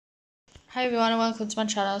Hi everyone and welcome to my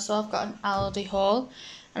channel. So I've got an Aldi haul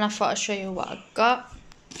and I thought I'd show you what I got.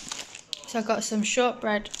 So I got some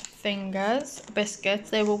shortbread fingers, biscuits,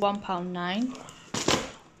 they were £1.9.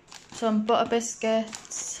 Some butter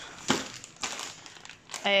biscuits.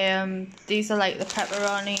 These are like the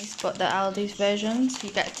pepperonis but the Aldi's versions.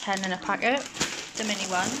 You get 10 in a packet, the mini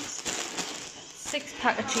ones. 6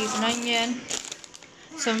 pack of cheese and onion.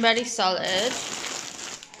 Some Ready Solid.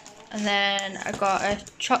 And then I got a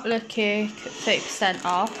chocolate cake, 30%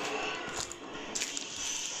 off.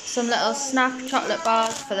 Some little snack chocolate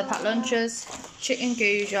bars for the packed lunches. Chicken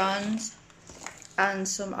goujons. And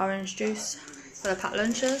some orange juice for the packed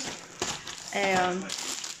lunches.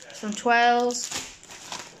 Some twirls.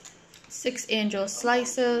 6 angel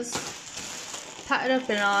slices. Packet of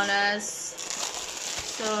bananas.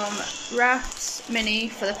 Some wraps mini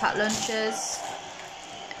for the packed lunches.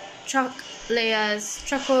 Choco layers,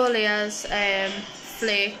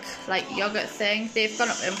 flake like yogurt thing. They've gone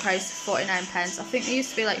up in price to 49p. I think they used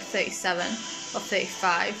to be like 37 or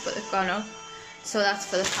 35, but they've gone up. So that's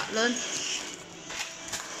for the packed lunch.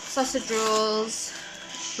 Sausage rolls,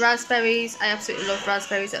 raspberries. I absolutely love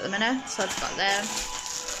raspberries at the minute, so I've got them.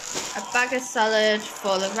 A bag of salad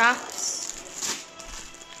for the wraps.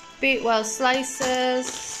 Beet well slices,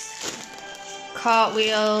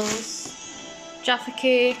 cartwheels, Jaffa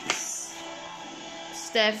cakes,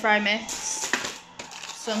 stir fry mix,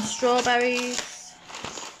 some strawberries,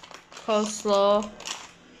 coleslaw,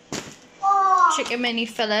 chicken mini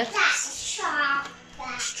fillets,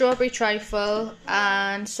 strawberry trifle,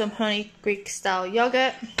 and some honey Greek style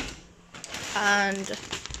yogurt, and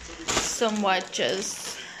some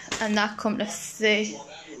wedges. And that come to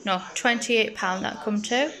 £28 that come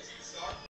to.